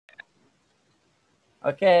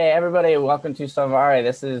Okay, everybody, welcome to Savari.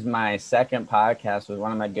 This is my second podcast with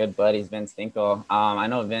one of my good buddies, Vince Dinkel. I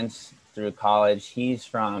know Vince through college. He's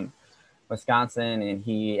from Wisconsin, and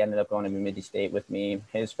he ended up going to Bemidji State with me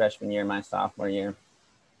his freshman year, my sophomore year.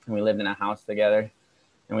 And we lived in a house together,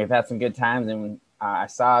 and we've had some good times. And I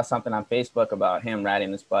saw something on Facebook about him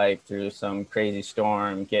riding this bike through some crazy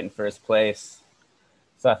storm, getting first place.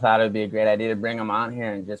 So I thought it would be a great idea to bring him on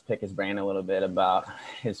here and just pick his brain a little bit about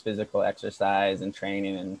his physical exercise and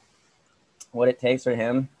training and what it takes for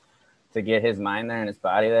him to get his mind there and his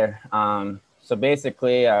body there. So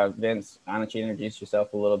basically, Vince, why don't you introduce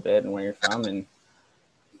yourself a little bit and where you're from and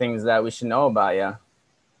things that we should know about you?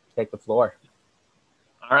 Take the floor.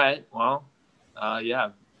 All right. Well,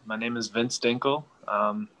 yeah, my name is Vince Dinkel.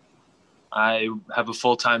 I have a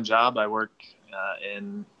full-time job. I work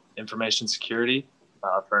in information security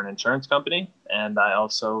for an insurance company, and I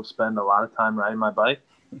also spend a lot of time riding my bike.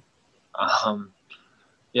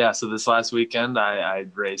 Yeah, so this last weekend I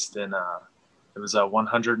raced in it was a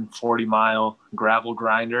 140-mile gravel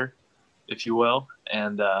grinder, if you will,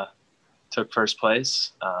 and took first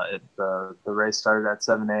place. The race started at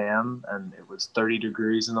 7 a.m. and it was 30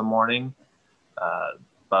 degrees in the morning,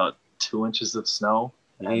 about 2 inches of snow,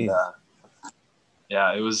 and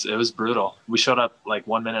yeah, it was brutal. We showed up like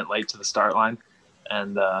 1 minute late to the start line,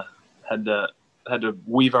 and had to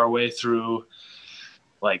weave our way through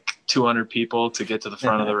like 200 people to get to the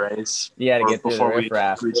front of the race. You had to get through the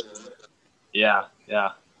riffraff. Yeah,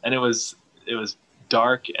 and it was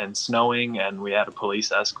dark and snowing, and we had a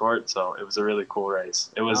police escort, so it was a really cool race.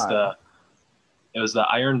 It was the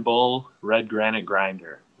Iron Bull Red Granite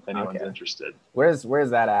Grinder, if anyone's interested. Where's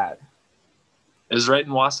that at? It was right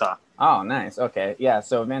in Wausau. Oh, nice. Okay, yeah.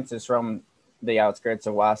 So Vince is from the outskirts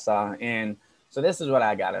of Wausau, and so this is what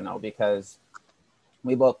I got to know, because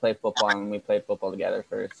we both played football and we played football together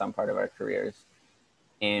for some part of our careers,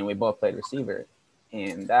 and we both played receiver.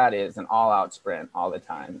 And that is an all-out sprint all the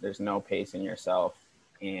time. There's no pacing yourself,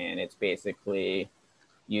 and it's basically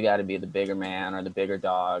you got to be the bigger man or the bigger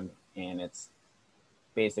dog, and it's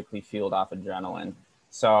basically fueled off adrenaline.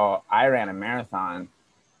 So I ran a marathon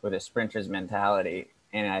with a sprinter's mentality,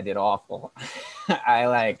 and I did awful.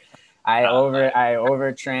 I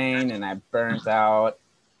overtrained and I burnt out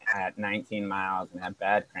at 19 miles and had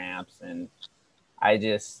bad cramps, and I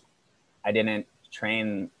didn't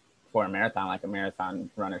train for a marathon like a marathon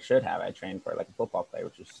runner should have. I trained for like a football player,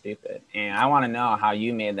 which is stupid. And I want to know how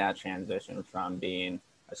you made that transition from being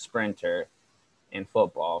a sprinter in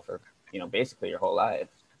football for, basically your whole life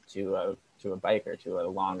to a biker, to a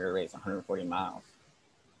longer race, 140 miles.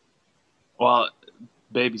 Well,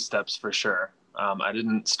 baby steps for sure. I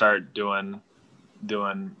didn't start doing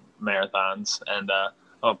marathons, and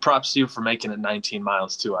props to you for making it 19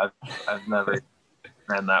 miles too. I've never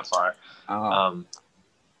ran that far.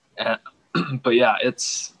 But yeah,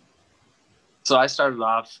 so I started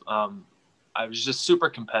off, I was just super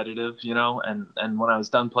competitive, and when I was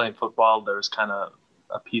done playing football, there was kind of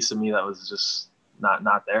a piece of me that was just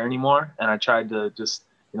not there anymore. And I tried to just,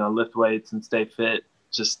 lift weights and stay fit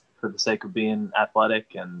just for the sake of being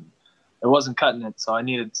athletic, and it wasn't cutting it. So I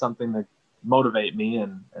needed something to motivate me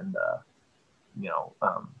and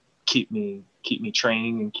keep me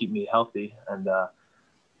training and keep me healthy. And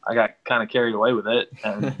I got kind of carried away with it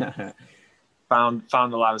and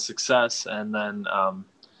found a lot of success. And then,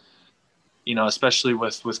 especially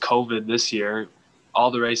with COVID this year,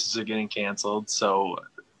 all the races are getting canceled. So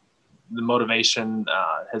the motivation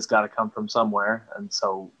has got to come from somewhere. And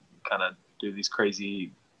so kind of do these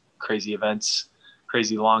crazy events,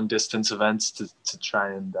 crazy long distance events to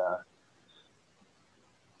try and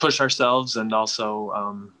push ourselves and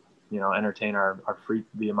also, entertain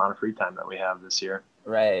the amount of free time that we have this year.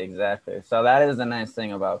 Right, exactly. So that is the nice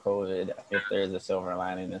thing about COVID. If there's a silver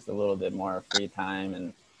lining, it's a little bit more free time,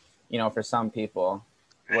 and for some people,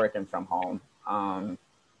 working from home.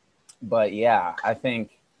 But yeah, I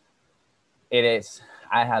think it is.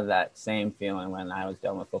 I had that same feeling when I was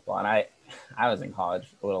done with football, and I was in college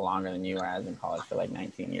a little longer than you were. I was in college for like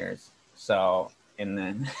 19 years. So, and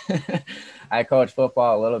then I coached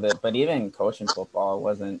football a little bit, but even coaching football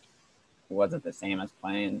wasn't the same as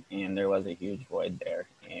playing, and there was a huge void there,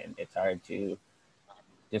 and it's hard to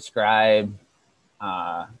describe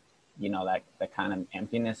that kind of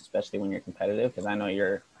emptiness, especially when you're competitive, because I know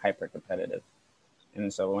you're hyper competitive.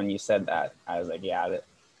 And so when you said that, I was like, yeah,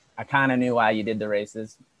 I kind of knew why you did the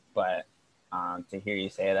races, but to hear you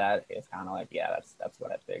say that, it's kind of like, yeah, that's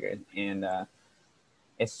what I figured. And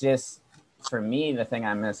it's just, for me, the thing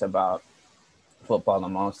I miss about football the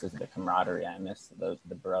most is the camaraderie. I miss the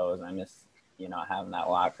bros. I miss, having that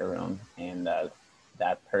locker room and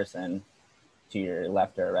that person to your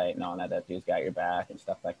left or right, knowing that that dude's got your back and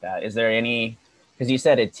stuff like that. Is there any, because you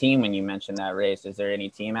said a team when you mentioned that race, is there any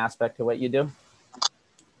team aspect to what you do?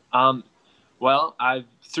 Well,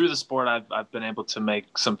 through the sport, I've been able to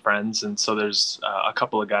make some friends, and so there's a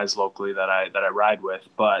couple of guys locally that I ride with.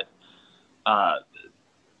 But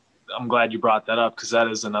I'm glad you brought that up, because that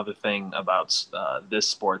is another thing about this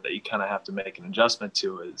sport that you kind of have to make an adjustment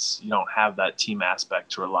to, is you don't have that team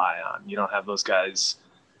aspect to rely on. You don't have those guys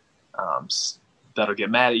that'll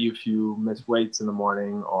get mad at you if you miss weights in the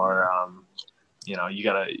morning, or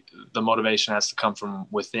the motivation has to come from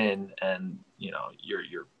within, and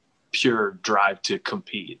your pure drive to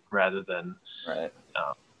compete rather than right.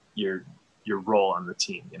 Your role on the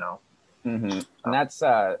team. And that's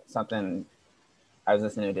something. I was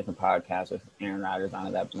listening to a different podcast with Aaron Rodgers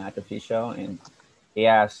on that McAfee show, and he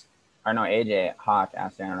asked, AJ Hawk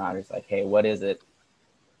asked Aaron Rodgers, like, hey, what is it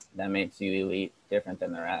that makes you elite different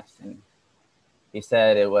than the rest? And he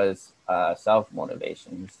said it was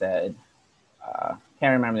self-motivation. He said,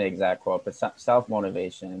 can't remember the exact quote, but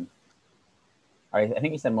self-motivation. I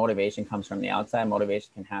think he said motivation comes from the outside. Motivation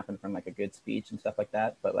can happen from like a good speech and stuff like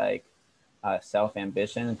that, but like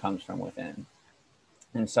self-ambition comes from within.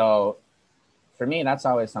 And so for me, that's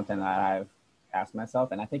always something that I've asked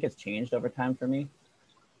myself, and I think it's changed over time for me.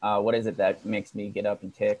 What is it that makes me get up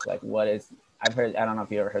and tick? Like, I don't know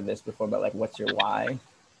if you ever heard this before, but like, what's your why?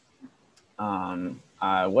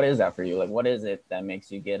 What is that for you? Like, what is it that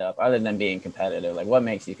makes you get up other than being competitive? Like, what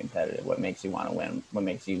makes you competitive? What makes you want to win? What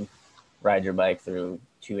makes you ride your bike through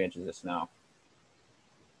 2 inches of snow?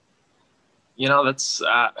 That's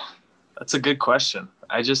a good question.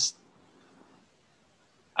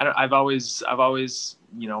 I've always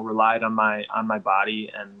relied on my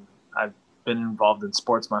body, and I've been involved in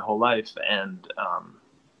sports my whole life, and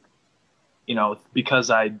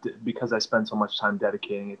because I spend so much time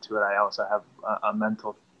dedicating it to it, I also have a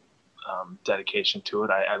mental dedication to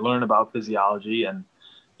it. I learn about physiology, and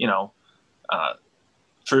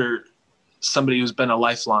for somebody who's been a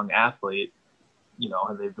lifelong athlete,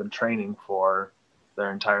 and they've been training for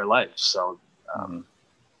their entire life, so.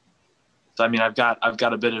 So I mean, I've got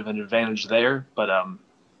a bit of an advantage there, but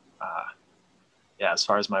as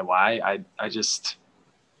far as my why,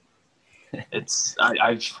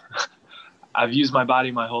 I've used my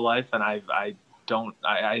body my whole life, and I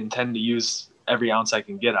intend to use every ounce I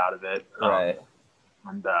can get out of it. Right.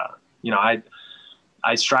 And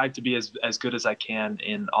I strive to be as good as I can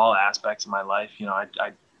in all aspects of my life.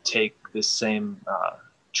 I take this same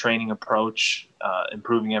training approach,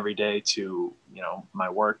 improving every day to my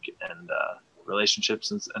work and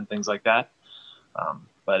relationships and things like that,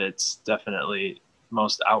 but it's definitely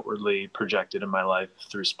most outwardly projected in my life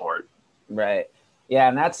through sport. Right. Yeah,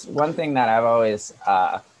 and that's one thing that I've always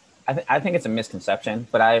I think it's a misconception,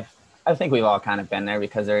 but I think we've all kind of been there,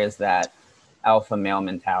 because there is that alpha male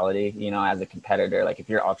mentality, as a competitor. Like, if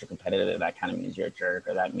you're ultra competitive, that kind of means you're a jerk,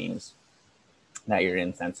 or that means that you're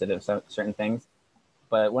insensitive to certain things.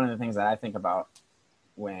 But one of the things that I think about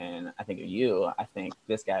when I think of you, I think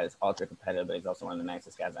this guy is ultra competitive, but he's also one of the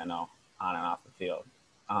nicest guys I know on and off the field.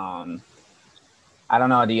 I don't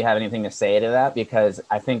know. Do you have anything to say to that? Because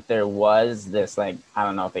I think there was this, like, I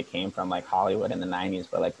don't know if it came from like Hollywood in the 90s,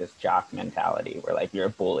 but like this jock mentality where like you're a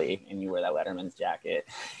bully and you wear that Letterman's jacket,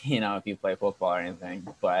 if you play football or anything.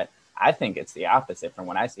 But I think it's the opposite from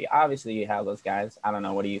what I see. Obviously, you have those guys. I don't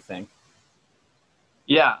know. What do you think?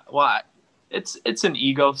 Yeah, well, it's an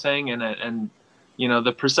ego thing, and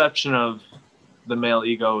the perception of the male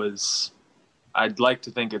ego is, I'd like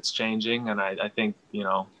to think it's changing, and I think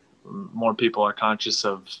more people are conscious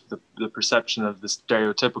of the perception of the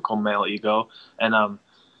stereotypical male ego, and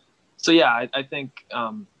so yeah, I think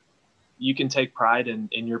you can take pride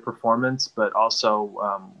in your performance, but also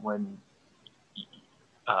when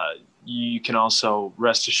you can also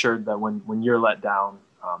rest assured that when you're let down,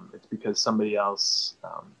 it's because somebody else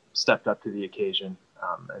stepped up to the occasion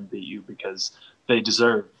and beat you, because they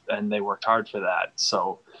deserve and they worked hard for that.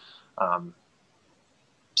 So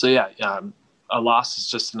yeah, a loss is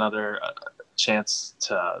just another chance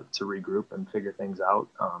to regroup and figure things out,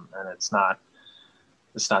 and it's not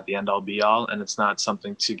the end all be all, and it's not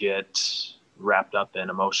something to get wrapped up in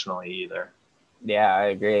emotionally either. Yeah, I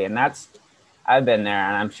agree, and I've been there,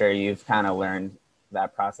 and I'm sure you've kind of learned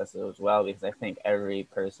that process as well, because I think every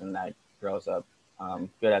person that grows up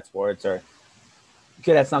good at sports or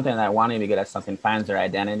good at something, that wanting to be good at something, finds their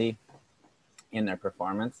identity in their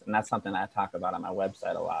performance. And that's something I talk about on my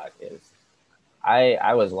website a lot. Is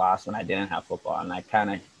I was lost when I didn't have football, and I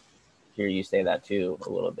kind of hear you say that too a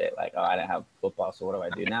little bit, like, oh, I didn't have football, so what do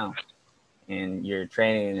I do now? And you're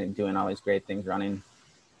training and doing all these great things, running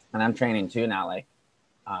and I'm training too now. Like,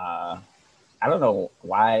 I don't know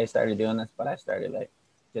why I started doing this, but I started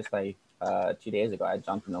just 2 days ago. I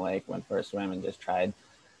jumped in the lake, went for a swim, and just tried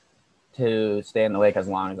to stay in the lake as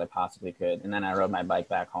long as I possibly could. And then I rode my bike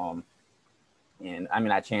back home. And I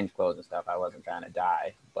mean, I changed clothes and stuff. I wasn't trying to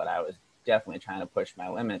die, but I was definitely trying to push my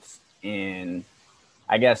limits. And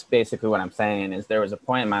I guess basically what I'm saying is there was a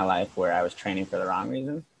point in my life where I was training for the wrong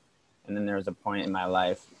reasons. And then there was a point in my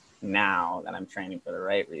life now that I'm training for the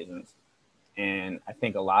right reasons. And I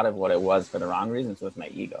think a lot of what it was for the wrong reasons was my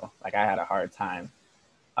ego. Like, I had a hard time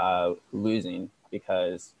losing,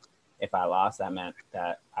 because if I lost, that meant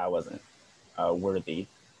that I wasn't worthy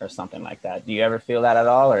or something like that. Do you ever feel that at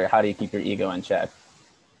all, or how do you keep your ego in check?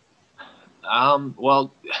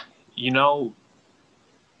 Well,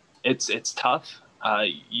 it's tough.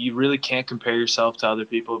 You really can't compare yourself to other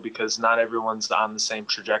people because not everyone's on the same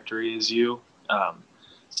trajectory as you.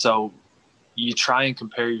 So you try and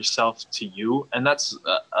compare yourself to you. And that's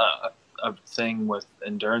a thing with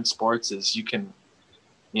endurance sports, is you can,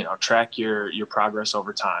 track your progress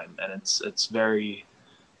over time, and it's very,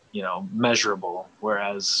 measurable.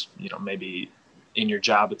 Whereas, maybe in your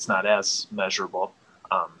job, it's not as measurable.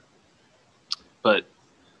 But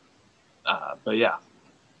yeah.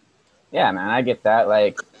 Yeah, man, I get that.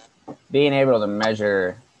 Like, being able to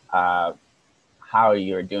measure how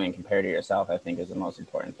you're doing compared to yourself, I think, is the most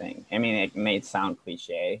important thing. I mean, it may sound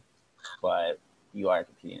cliche, but you are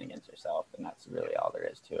competing against yourself, and that's really all there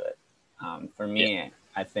is to it. For me, yeah.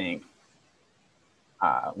 I think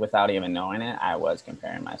without even knowing it, I was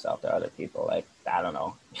comparing myself to other people. Like, I don't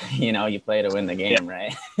know, you play to win the game,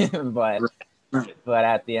 yeah. Right? But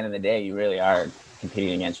at the end of the day, you really are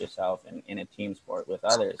competing against yourself in a team sport with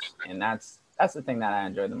others. And that's the thing that I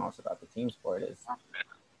enjoy the most about the team sport, is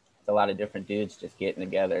it's a lot of different dudes just getting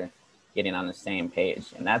together, getting on the same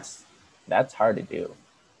page. And that's hard to do,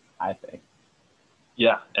 I think.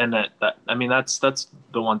 Yeah. And that's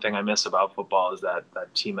the one thing I miss about football, is that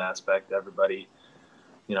team aspect. Everybody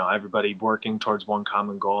working towards one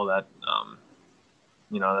common goal. That,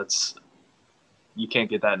 that's, you can't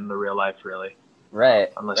get that in the real life, really.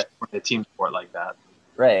 Right. Unless you're playing a team sport like that.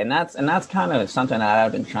 Right. And that's kind of something that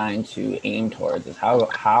I've been trying to aim towards, is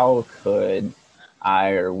how could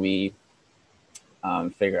I or we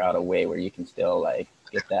figure out a way where you can still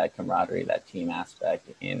get that camaraderie, that team aspect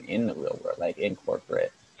in the real world, like in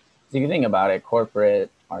corporate. So if you think about it,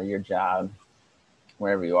 corporate or your job,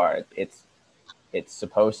 wherever you are, it's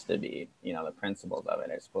supposed to be, the principles of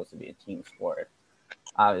it are supposed to be a team sport.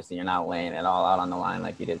 Obviously, you're not laying it all out on the line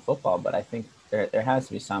like you did football, but I think there has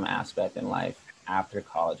to be some aspect in life after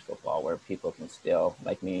college football where people can still,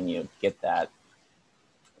 like me and you, get that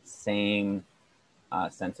same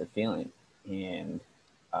sense of feeling. And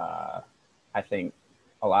I think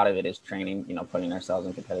a lot of it is training, putting ourselves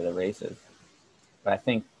in competitive races. But I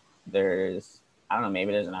think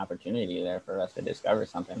maybe there's an opportunity there for us to discover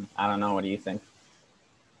something. I don't know. What do you think?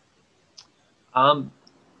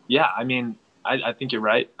 Yeah, I mean, I think you're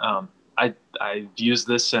right. I've used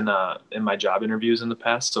this in my job interviews in the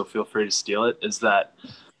past, so feel free to steal it. Is that,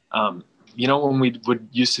 when we would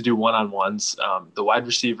used to do one-on-ones, the wide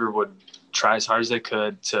receiver would try as hard as they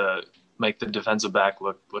could to make the defensive back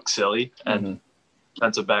look silly, and Mm-hmm.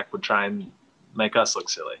 defensive back would try and make us look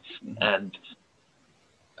silly. Mm-hmm. And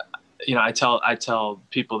I tell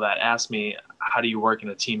people that ask me, how do you work in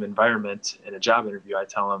a team environment in a job interview? I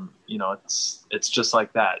tell them, it's just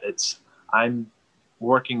like that. I'm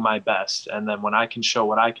working my best, and then when I can show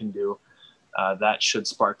what I can do, that should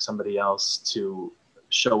spark somebody else to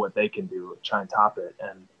show what they can do, try and top it.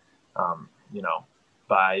 And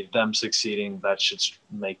by them succeeding, that should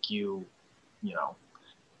make you,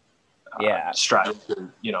 strive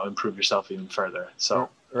to improve yourself even further. So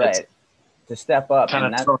right, to step up,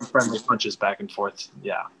 kind of throwing friendly punches back and forth.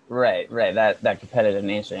 Yeah, right. That competitive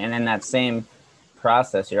nature, and in that same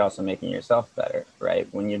process, you're also making yourself better, right?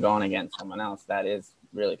 When you're going against someone else, that is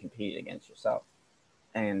really competing against yourself.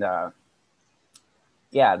 And the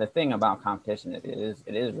thing about competition, it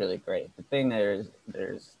is really great. The thing there's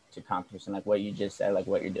to competition, like what you just said, like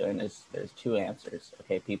what you're doing, there's two answers.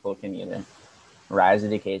 Okay, people can either rise to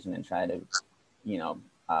the occasion and try to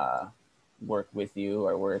work with you,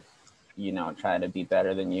 or try to be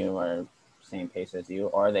better than you or same pace as you,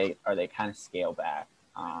 or they kind of scale back.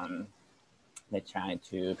 They try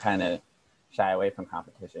to kind of shy away from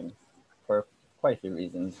competition for quite a few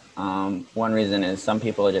reasons. One reason is some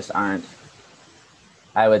people just aren't,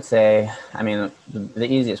 I would say, I mean,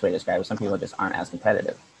 the easiest way to describe it, some people just aren't as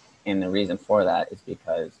competitive. And the reason for that is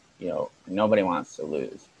because, nobody wants to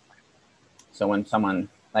lose. So when someone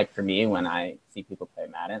like for me, when I see people play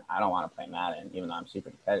Madden, I don't want to play Madden, even though I'm super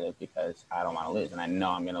competitive, because I don't want to lose. And I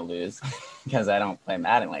know I'm going to lose because I don't play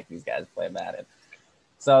Madden like these guys play Madden.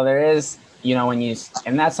 So there is,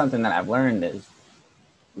 and that's something that I've learned is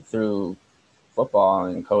through football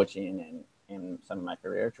and coaching and some of my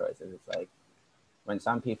career choices. It's like when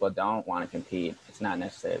some people don't want to compete, it's not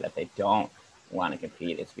necessarily that they don't want to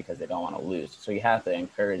compete. It's because they don't want to lose. So you have to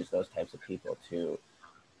encourage those types of people to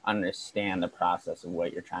understand the process of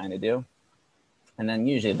what you're trying to do. And then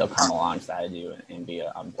usually they'll come alongside you and be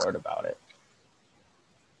on board about it.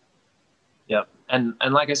 Yep. And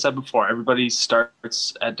like I said before, everybody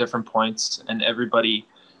starts at different points and everybody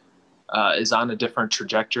is on a different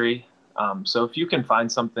trajectory. So if you can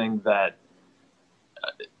find something that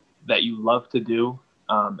you love to do,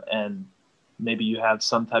 and maybe you have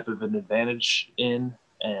some type of an advantage in,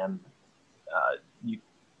 and you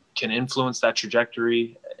can influence that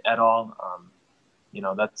trajectory at all,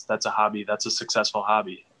 that's a hobby. That's a successful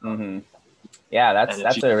hobby. Mm-hmm. Yeah,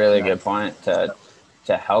 that's a really good point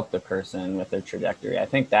to help the person with their trajectory. I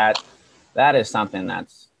think that is something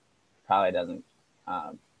that's probably doesn't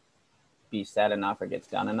be said enough or gets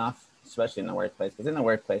done enough, especially in the workplace. Because in the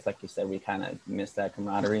workplace, like you said, we kind of miss that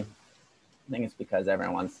camaraderie. I think it's because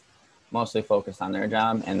everyone's mostly focused on their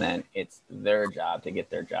job, and then it's their job to get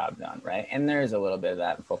their job done, right? And there's a little bit of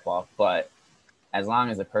that in football, but as long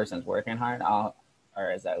as the person's working hard,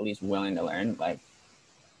 or is at least willing to learn, like,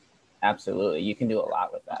 absolutely, you can do a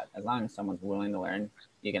lot with that. As long as someone's willing to learn,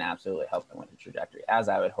 you can absolutely help them with the trajectory, as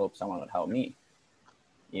I would hope someone would help me,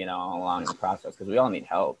 along the process, because we all need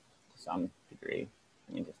help to some degree.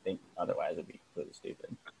 I mean, to think otherwise would be completely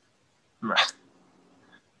stupid. Right.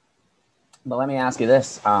 But let me ask you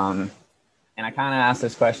this, and I kind of asked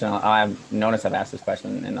this question. I've noticed I've asked this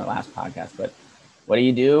question in the last podcast, but what do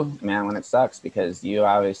you do, man, when it sucks? Because you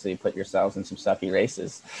obviously put yourselves in some sucky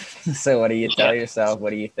races. So what do you tell yourself? What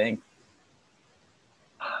do you think?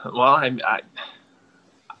 Well,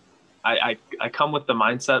 I come with the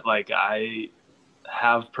mindset like I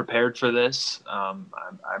have prepared for this. I'm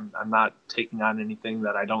not taking on anything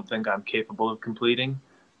that I don't think I'm capable of completing.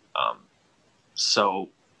 So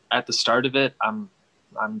at the start of it, I'm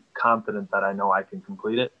confident that I know I can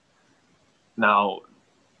complete it. Now,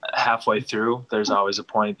 halfway through, there's always a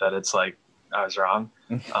point that it's like I was wrong.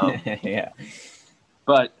 Yeah.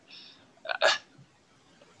 But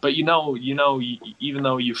even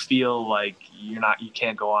though you feel like you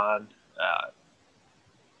can't go on,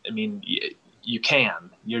 I mean, you can.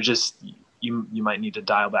 You're just you might need to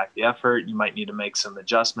dial back the effort. You might need to make some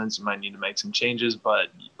adjustments. You might need to make some changes, but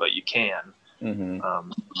you can.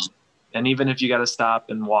 Mm-hmm. And even if you got to stop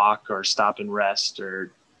and walk or stop and rest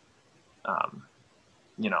or, right.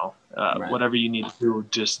 Whatever you need to do,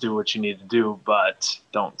 just do what you need to do, but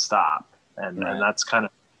don't stop. And that's kind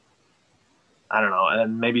of, I don't know.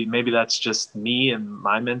 And maybe that's just me and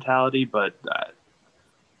my mentality, but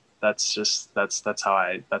that's how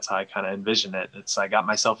I kind of envision it. It's, I got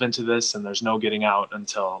myself into this and there's no getting out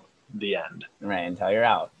until the end. Right. Until you're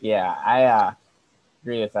out. Yeah. I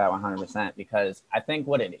agree with that 100%, because I think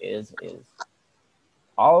what it is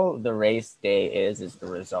all the race day is the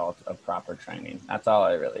result of proper training. That's all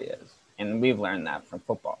it really is. And we've learned that from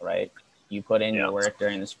football, right? You put in your work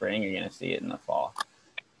during the spring, you're going to see it in the fall.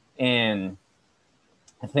 And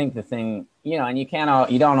I think the thing, and you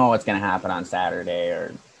don't know what's going to happen on Saturday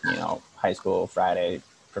or, high school, Friday,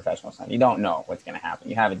 professional Sunday. You don't know what's going to happen.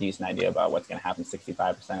 You have a decent idea about what's going to happen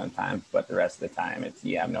 65% of the time, but the rest of the time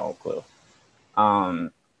you have no clue.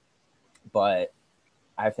 But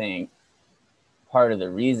I think part of the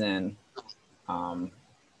reason, and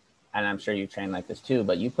I'm sure you train like this too,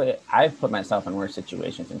 but I've put myself in worse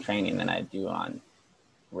situations in training than I do on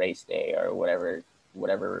race day or whatever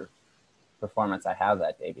performance I have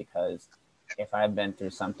that day, because if I've been through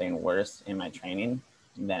something worse in my training,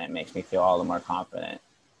 then it makes me feel all the more confident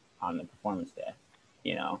on the performance day,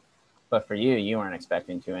 But for you weren't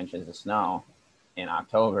expecting 2 inches of snow in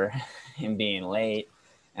October and being late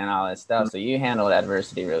and all that stuff. So you handled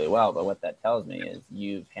adversity really well. But what that tells me is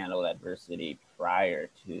you've handled adversity prior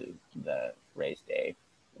to the race day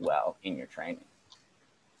well in your training.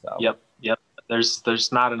 So Yep.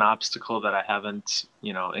 There's not an obstacle that I haven't,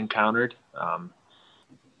 encountered. I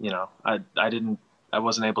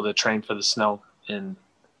wasn't able to train for the snow in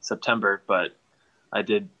September, but I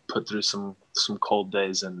did put through some cold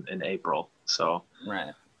days in April. So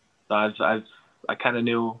right. I kind of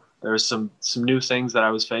knew there was some new things that I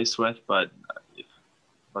was faced with, but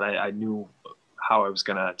I knew how I was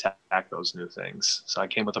going to attack those new things. So I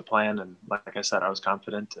came with a plan, and like I said, I was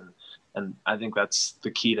confident, and I think that's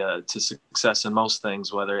the key to success in most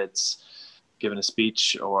things, whether it's giving a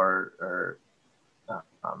speech or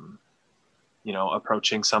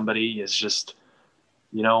approaching somebody is just,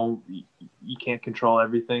 you can't control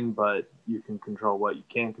everything, but you can control what you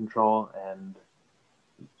can control, and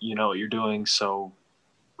you know what you're doing. So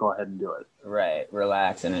go ahead and do it. Right.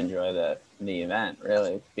 Relax and enjoy the event,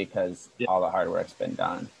 really, because all the hard work's been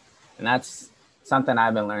done. And that's something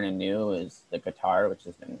I've been learning new is the guitar, which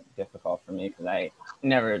has been difficult for me because I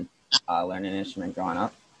never learned an instrument growing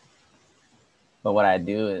up. But what I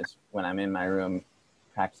do is when I'm in my room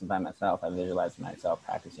practicing by myself, I visualize myself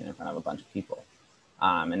practicing in front of a bunch of people.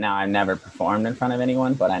 And now I've never performed in front of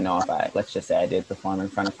anyone, but I know if let's just say I did perform in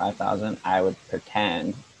front of 5,000, I would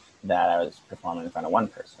pretend that I was performing in front of one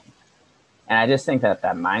person. And I just think that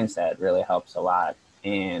mindset really helps a lot.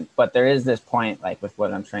 But there is this point, like with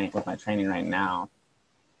what I'm with my training right now.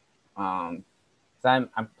 So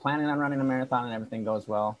I'm planning on running a marathon and everything goes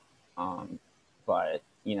well. But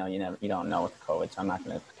you don't know with COVID, so I'm not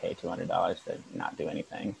going to pay $200 to not do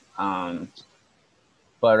anything.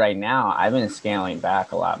 But right now I've been scaling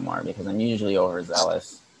back a lot more because I'm usually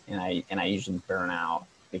overzealous and I usually burn out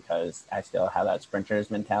because I still have that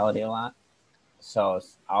sprinter's mentality a lot. So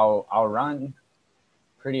I'll run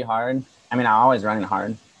pretty hard. I mean, I'm always running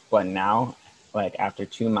hard, but now, like after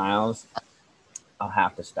 2 miles, I'll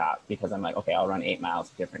have to stop because I'm like, okay, I'll run 8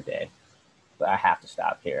 miles a different day, but I have to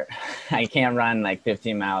stop here. I can't run like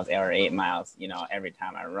 15 miles or 8 miles, every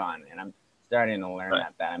time I run. And I'm starting to learn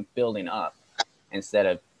that I'm building up instead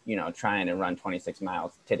of, trying to run 26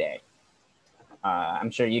 miles today.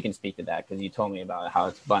 I'm sure you can speak to that because you told me about how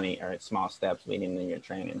it's small steps leading to your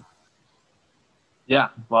training. Yeah,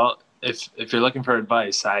 well, if you're looking for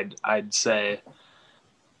advice, I'd say,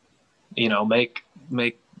 make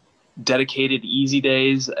dedicated easy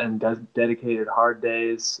days and dedicated hard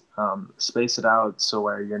days. Space it out so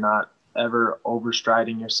where you're not ever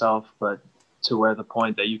overstriding yourself, but to where the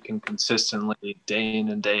point that you can consistently day in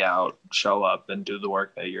and day out show up and do the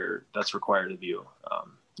work that's required of you.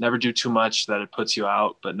 Never do too much that it puts you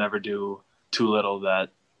out, but never do too little that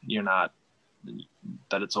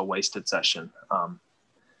it's a wasted session.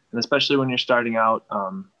 And especially when you're starting out,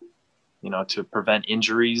 to prevent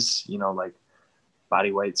injuries, like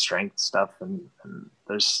body weight, strength stuff. And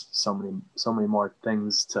there's so many more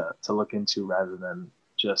things to look into rather than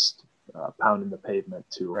just pounding the pavement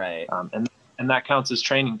too. Right. And that counts as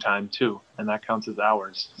training time too. And that counts as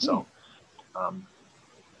hours. So,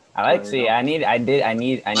 I needed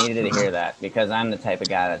to hear that because I'm the type of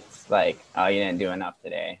guy that's like, oh, you didn't do enough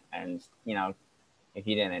today. And, if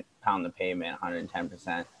you didn't pound the pavement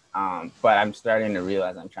 110%. But I'm starting to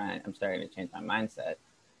realize I'm starting to change my mindset.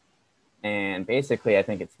 And basically, I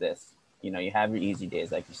think it's this, you have your easy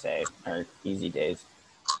days, like you say, or easy days.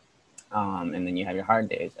 And then you have your hard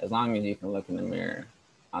days. As long as you can look in the mirror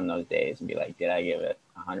on those days and be like, did I give it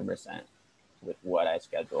 100% with what I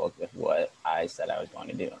scheduled, with what I said I was going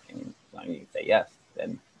to do? And as long as you can say yes,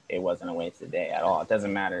 then it wasn't a wasted day at all. It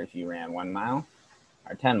doesn't matter if you ran 1 mile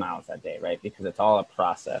or 10 miles that day, right? Because it's all a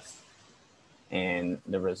process. And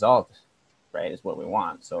the result, right, is what we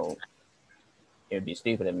want. So it would be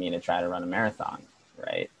stupid of me to try to run a marathon,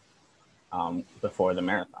 right, before the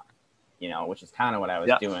marathon, which is kind of what I was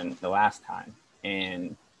doing the last time.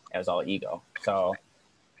 And it was all ego. So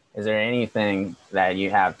is there anything that you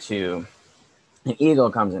have to, and ego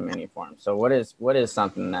comes in many forms. So what is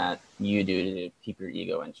something that you do to keep your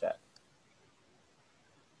ego in check?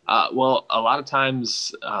 Well, a lot of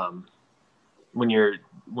times when you're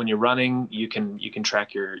running, you can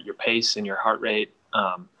track your pace and your heart rate.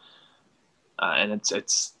 And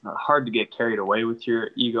it's hard to get carried away with your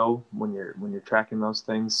ego when you're tracking those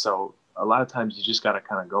things. So a lot of times you just got to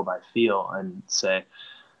kind of go by feel and say,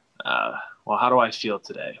 well, how do I feel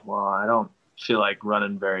today? Well, I don't feel like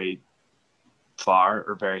running very far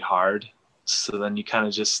or very hard. So then you kind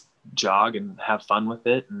of just jog and have fun with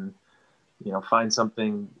it, and find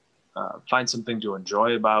something to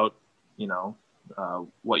enjoy about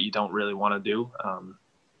what you don't really want to do.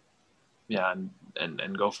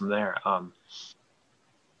 And go from there.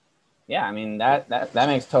 Yeah, I mean that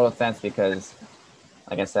makes total sense because,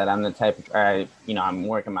 like I said, I'm the type of, I'm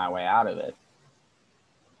working my way out of it.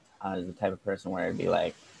 As the type of person where it'd be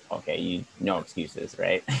like, okay, no excuses,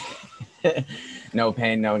 right? No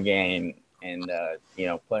pain, no gain, and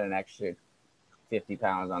put an extra 50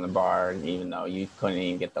 pounds on the bar, even though you couldn't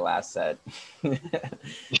even get the last set.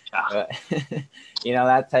 But,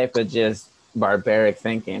 that type of just barbaric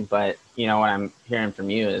thinking. But what I'm hearing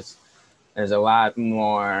from you is there's a lot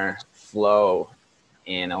more flow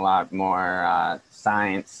and a lot more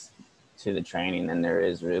science to the training than there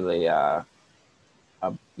is really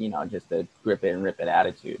just a grip it and rip it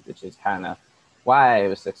attitude, which is kind of why I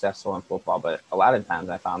was successful in football. But a lot of times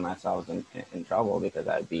I found myself in trouble because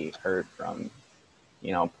I'd be hurt from,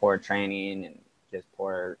 poor training and just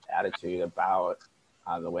poor attitude about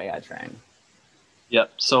the way I train.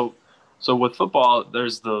 Yep. So with football,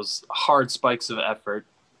 there's those hard spikes of effort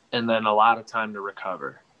and then a lot of time to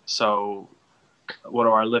recover. So what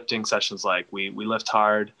are our lifting sessions like? We lift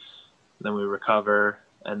hard, then we recover,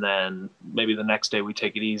 and then maybe the next day we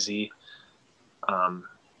take it easy.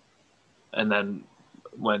 And then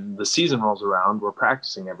when the season rolls around, we're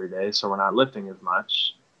practicing every day, so we're not lifting as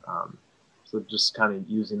much. So just kind of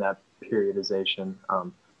using that periodization.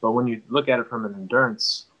 But when you look at it from an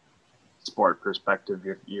endurance sport perspective,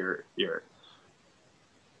 you're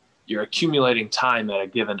accumulating time at a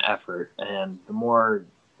given effort, and the more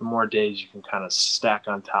days you can kind of stack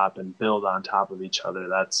on top and build on top of each other,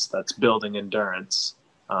 that's building endurance.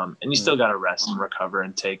 And you still got to rest and recover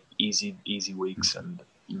and take easy weeks and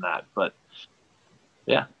that. But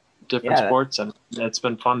yeah, different sports, and it's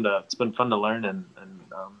been fun to learn and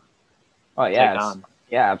yeah, take on.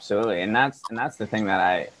 Yeah, absolutely. And that's the thing that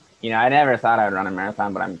I never thought I'd run a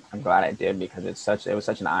marathon, but I'm glad I did, because it was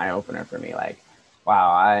such an eye opener for me. Like,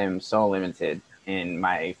 wow, I am so limited in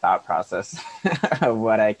my thought process of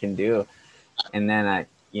what I can do. And then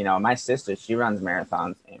my sister, she runs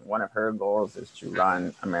marathons, and one of her goals is to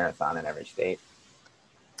run a marathon in every state,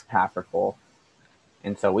 half or full.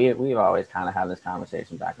 And so we've always kind of had this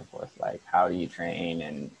conversation back and forth, like, how do you train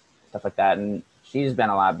and stuff like that. And she's been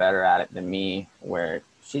a lot better at it than me, where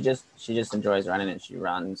she just enjoys running, and she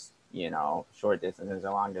runs, short distances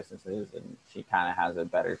or long distances, and she kind of has a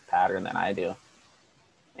better pattern than I do.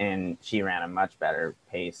 And she ran a much better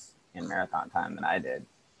pace in marathon time than I did.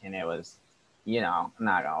 And it was, I'm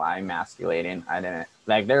not gonna lie, emasculating. I didn't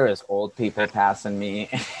like, there was old people passing me,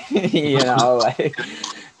 like,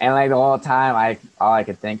 and like the whole time, all I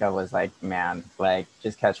could think of was like, man, like,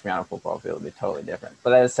 just catch me on a football field would be totally different.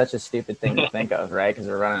 But that is such a stupid thing to think of, right? Because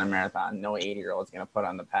we're running a marathon. No 80-year-old's gonna put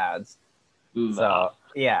on the pads. So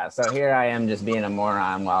yeah, so here I am just being a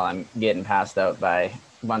moron while I'm getting passed out by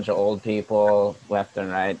a bunch of old people left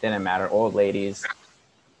and right. Didn't matter, old ladies.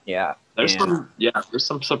 Yeah, there's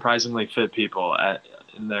some surprisingly fit people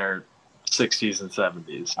in their 60s and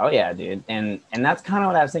 70s. Oh yeah, dude, and that's kind of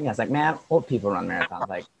what I was thinking. I was like, man, old people run marathons.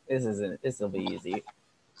 Like, this will be easy.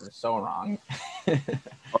 They're so wrong.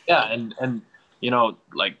 Yeah, and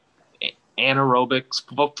like, anaerobics,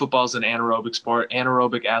 football's an anaerobic sport.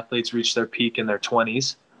 Anaerobic athletes reach their peak in their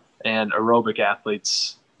 20s, and aerobic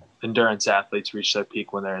athletes, endurance athletes, reach their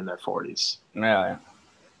peak when they're in their 40s. Really?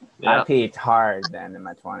 Yeah. I peaked hard then in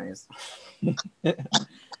my 20s.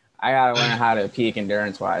 I gotta learn how to peak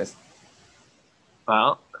endurance wise.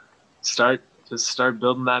 Well, start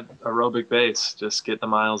building that aerobic base. Just get the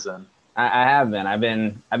miles in. I have been. I've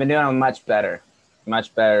been doing much better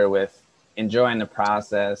with enjoying the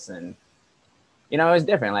process. And it was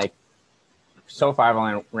different. Like, so far I've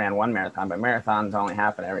only ran one marathon, but marathons only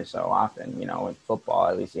happen every so often. With football,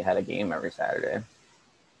 at least you had a game every Saturday.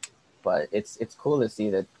 But it's cool to see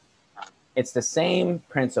that it's the same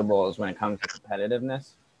principles when it comes to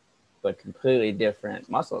competitiveness, but completely different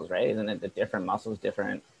muscles, right? Isn't it? The different muscles,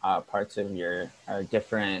 different parts of your, or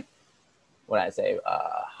different,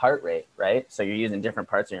 heart rate, right? So you're using different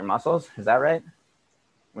parts of your muscles. Is that right?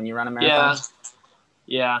 When you run a marathon?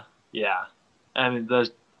 Yeah. I mean,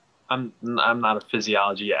 I'm not a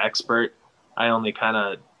physiology expert. I only kind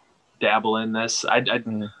of dabble in this. I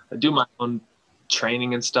do my own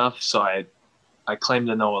training and stuff, so I claim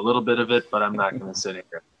to know a little bit of it, but I'm not going to sit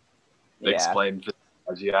here and explain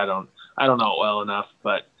physiology. I don't know it well enough,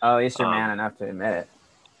 but at least you're man enough to admit it.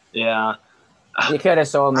 Yeah. You could have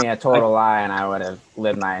sold me a total lie, and I would have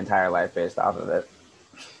lived my entire life based off of it.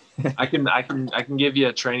 I can give you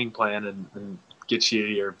a training plan and get you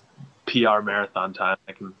your PR marathon time.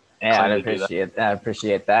 I'd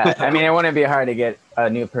appreciate that. I mean, it wouldn't be hard to get a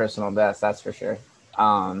new personal best, that's for sure.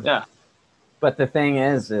 Yeah. But the thing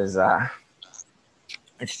is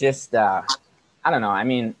it's just, I don't know. I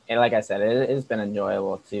mean, like I said, it's been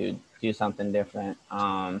enjoyable to do something different.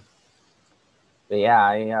 But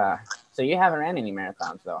yeah, so you haven't ran any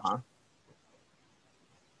marathons though, huh?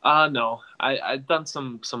 No, I've done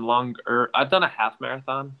some longer. I've done a half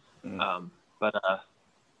marathon, but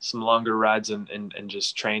some longer rides and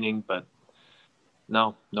just training. But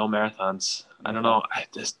no marathons. I don't know.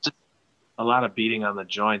 Just a lot of beating on the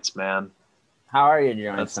joints, man. How are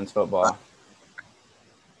your joints since football?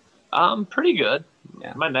 Pretty good.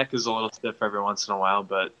 Yeah. My neck is a little stiff every once in a while,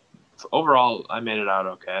 but overall, I made it out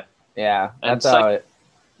okay. Yeah, that's how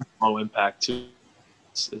low impact too.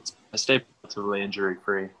 I stay relatively injury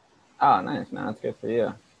free. Oh, nice, man. That's good for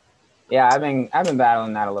you. Yeah, I've been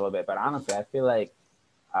battling that a little bit, but honestly, I feel like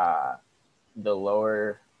uh, the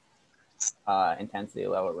lower intensity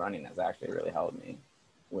level running has actually really helped me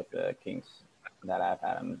with the kinks that I've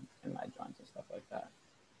had in my joints and stuff like that.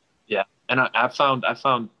 Yeah, and I found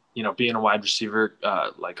being a wide receiver,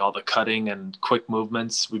 like all the cutting and quick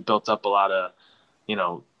movements, we built up a lot of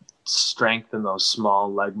strength in those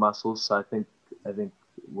small leg muscles. So I think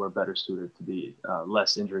we're better suited to be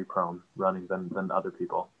less injury prone running than other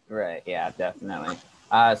people. Right. Yeah, definitely.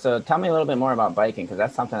 So tell me a little bit more about biking because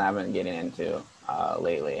that's something I've been getting into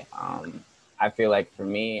lately. I feel like for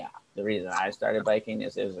me, the reason I started biking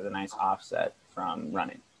is it was a nice offset from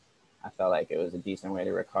running. I felt like it was a decent way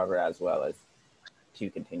to recover as well as to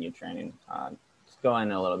continue training. Just go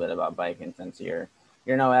in a little bit about biking since you're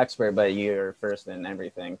no expert, but you're first in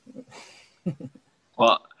everything.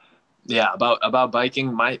 Well, yeah, about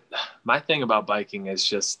biking, my thing about biking is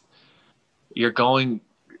just you're going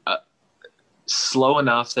slow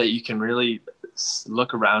enough that you can really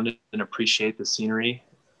look around and appreciate the scenery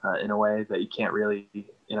in a way that you can't really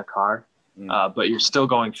in a car. But you're still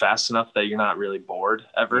going fast enough that you're not really bored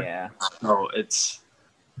ever. Yeah. So it's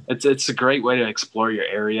a great way to explore your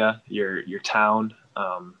area, your town,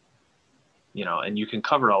 and you can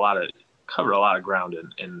cover a lot of ground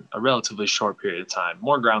in a relatively short period of time,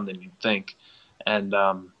 more ground than you'd think. And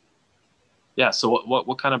yeah, so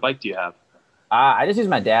what kind of bike do you have? I just use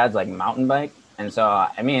my dad's like mountain bike, and so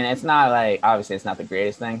I mean it's not like obviously it's not the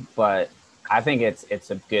greatest thing, but I think it's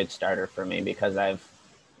a good starter for me because I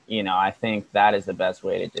think that is the best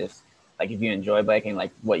way to just like if you enjoy biking,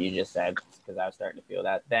 like what you just said, because I was starting to feel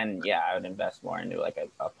that. Then yeah, I would invest more into like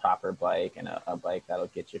a proper bike and a bike that'll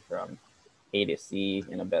get you from A to C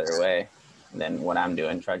in a better way than what I'm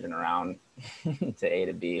doing trudging around to A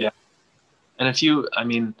to B. Yeah, and I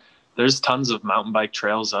mean, there's tons of mountain bike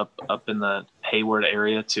trails up in the Hayward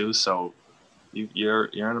area too, so you're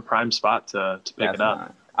in a prime spot to pick it up.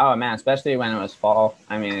 Definitely. Oh man, especially when it was fall.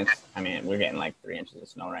 I mean we're getting like 3 inches of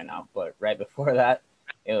snow right now, but right before that,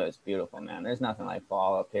 it was beautiful, man. There's nothing like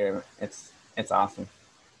fall up here. It's awesome.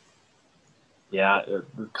 Yeah,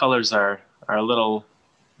 the colors are a little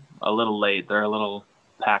late. They're a little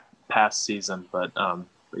past season, but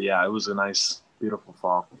yeah, it was a nice, beautiful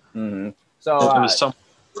fall. Hmm. So, It was some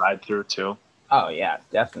ride through too. oh yeah,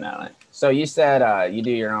 definitely. So you said you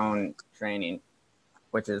do your own training,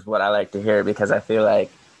 which is what I like to hear because I feel like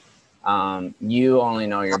you only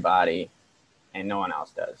know your body and no one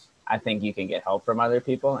else does. I think you can get help from other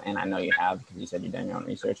people, and I know you have because you said you've done your own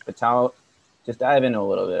research. But just dive into a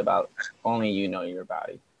little bit about only you know your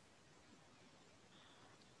body.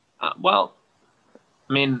 Well,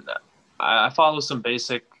 I mean, I follow some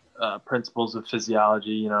basic principles of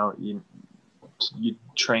physiology. You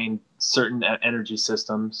train certain energy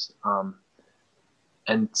systems,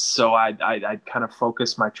 and so I kind of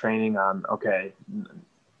focus my training on okay,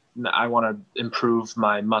 I want to improve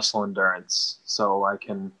my muscle endurance so I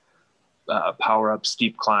can power up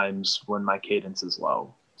steep climbs when my cadence is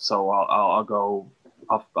low. So I'll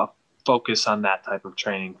focus on that type of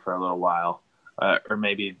training for a little while, or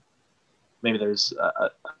maybe there's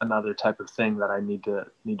another type of thing that I need to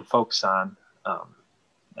focus on,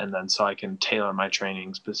 and then so I can tailor my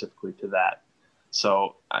training specifically to that.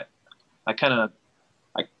 So I kind of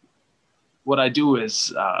I what I do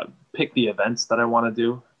is pick the events that I want to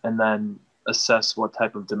do, and then assess what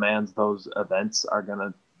type of demands those events are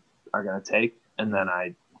gonna take, and then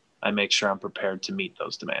I make sure I'm prepared to meet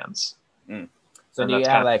those demands. Mm. So And do you that's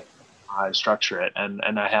have kind of like how I structure it, and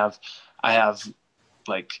I have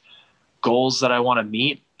like goals that I want to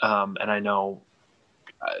meet, and I know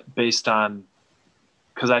based on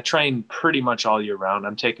because I train pretty much all year round.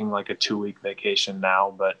 I'm taking like a 2-week vacation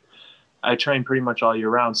now, but I train pretty much all year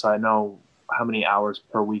round, so I know how many hours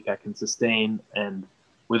per week I can sustain, and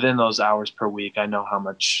within those hours per week, I know how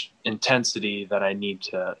much intensity that I need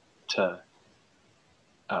to uh,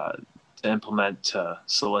 to implement to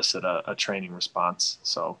solicit a training response.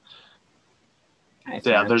 So nice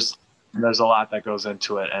yeah, man? there's a lot that goes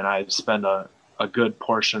into it, and I spend a good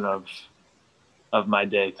portion of my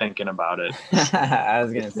day thinking about it. I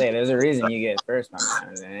was gonna say there's a reason you get first, my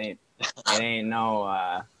man. It ain't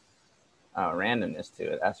no randomness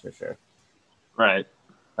to it. That's for sure. Right.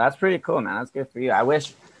 That's pretty cool, man. That's good for you. I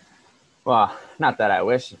wish. Well, not that I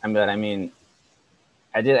wish. But I mean,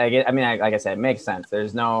 I did. I get. I mean, like I said, it makes sense.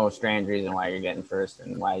 There's no strange reason why you're getting first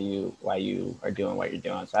and why you are doing what you're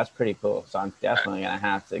doing. So that's pretty cool. So I'm definitely gonna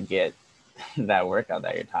have to get that workout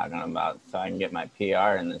that you're talking about so I can get my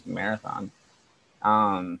PR in this marathon.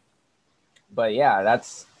 Um, but yeah, that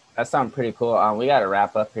sounds pretty cool. We got to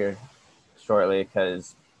wrap up here shortly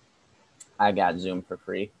because I got Zoom for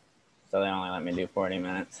free. so they only let me do 40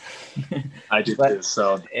 minutes. I do too.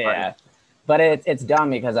 So yeah, but it's dumb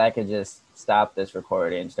because I could just stop this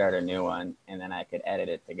recording and start a new one, and then I could edit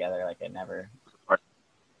it together like it never.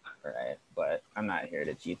 Right, but I'm not here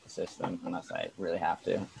to cheat the system unless I really have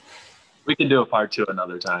to. We can do a part 2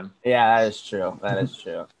 another time. Yeah, that is true. That is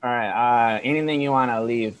true. All right. Anything you want to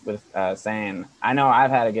leave with saying? I know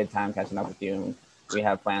I've had a good time catching up with you. We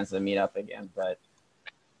have plans to meet up again, but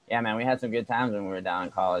yeah, man, we had some good times when we were down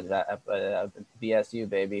in college. At BSU,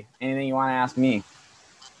 baby. Anything you want to ask me?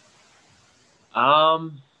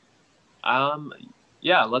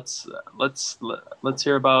 Yeah, let's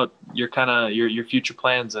hear about your kind of your future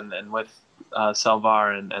plans and with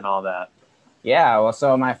Salvar and all that. Yeah, well,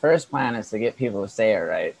 so my first plan is to get people to say it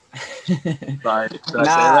right. Right. Did I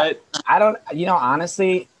say it right? I don't,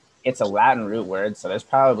 honestly, it's a Latin root word, so there's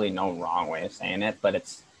probably no wrong way of saying it, but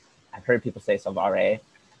I've heard people say Salvare.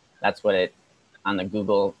 That's what it, on the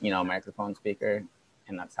Google, microphone speaker,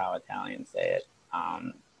 and that's how Italians say it.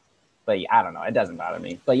 But yeah, I don't know. It doesn't bother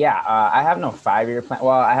me. But yeah, I have no 5-year plan.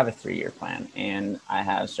 Well, I have a 3-year plan, and I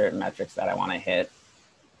have certain metrics that I want to hit.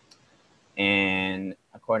 And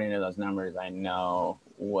according to those numbers, I know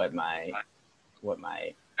what my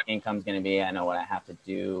income's going to be. I know what I have to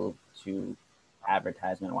do to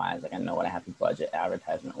advertisement wise. Like I know what I have to budget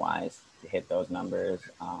advertisement wise to hit those numbers.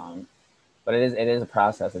 But it is a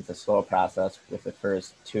process. It's a slow process with the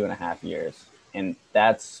first 2.5 years. And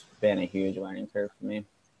that's been a huge learning curve for me.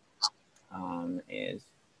 Is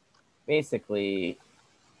basically,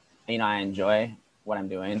 I enjoy what I'm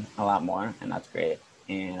doing a lot more, and that's great.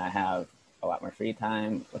 And I have a lot more free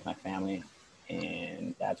time with my family,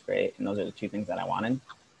 and that's great. And those are the 2 things that I wanted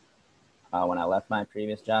when I left my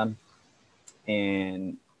previous job.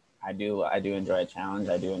 And I do enjoy a challenge.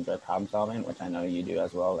 I do enjoy problem solving, which I know you do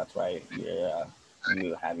as well. That's why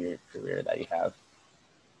you have your career that you have.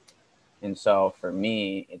 And so for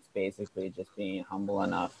me, it's basically just being humble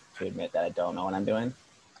enough to admit that I don't know what I'm doing,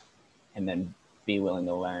 and then be willing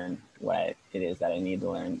to learn what it is that I need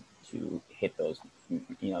to learn to hit those,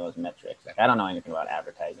 those metrics. Like I don't know anything about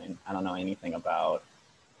advertising. I don't know anything about,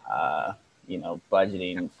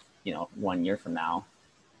 budgeting, 1 year from now.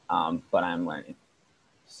 But I'm learning.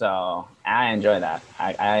 So I enjoy that.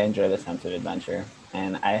 I enjoy the sense of adventure,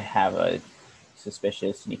 and I have a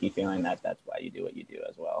suspicious, sneaky feeling that that's why you do what you do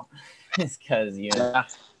as well. It's because you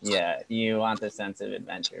want the sense of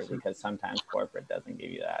adventure, because sometimes corporate doesn't give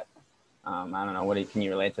you that. I don't know. Can you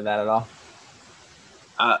relate to that at all?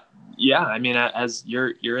 Yeah, I mean, as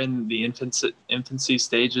you're in the infancy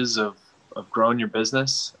stages of growing your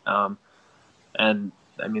business, and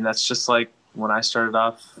I mean that's just like when I started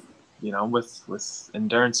off, with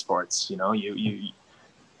endurance sports.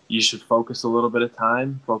 You should focus a little bit of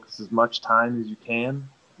time, focus as much time as you can,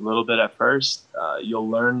 a little bit at first. You'll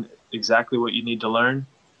learn exactly what you need to learn,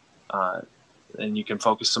 and you can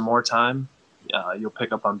focus some more time. You'll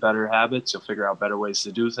pick up on better habits. You'll figure out better ways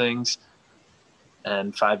to do things.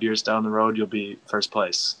 And 5 years down the road, you'll be first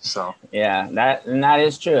place. So yeah, that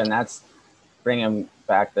is true. And that's bringing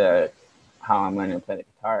back to how I'm learning to play the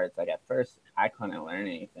guitar. It's like at first I couldn't learn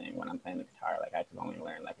anything when I'm playing the guitar. Like I could only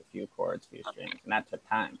learn like a few chords, few strings, and that took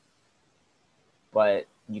time. But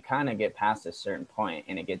you kind of get past a certain point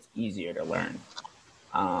and it gets easier to learn.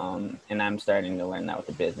 And I'm starting to learn that with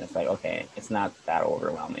the business. Like, okay, it's not that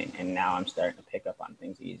overwhelming. And now I'm starting to pick up on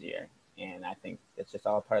things easier. And I think it's just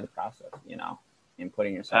all part of the process, and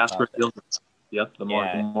putting yourself out there. Yep. The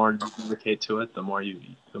more you dedicate to it, the more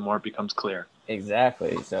it becomes clear.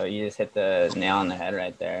 Exactly. So you just hit the nail on the head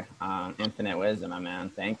right there. Infinite wisdom, my man.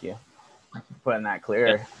 Thank you for putting that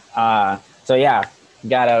clear. Yeah. So yeah,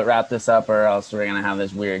 gotta wrap this up, or else we're gonna have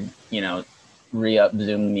this weird, re-up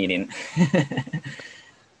Zoom meeting.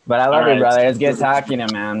 But I love you, brother. It's good talking to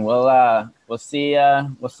you, man. We'll see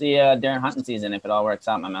you during hunting season if it all works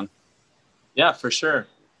out, my man. Yeah, for sure.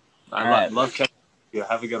 I love catching you.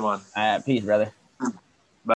 Have a good one. All right, peace, brother.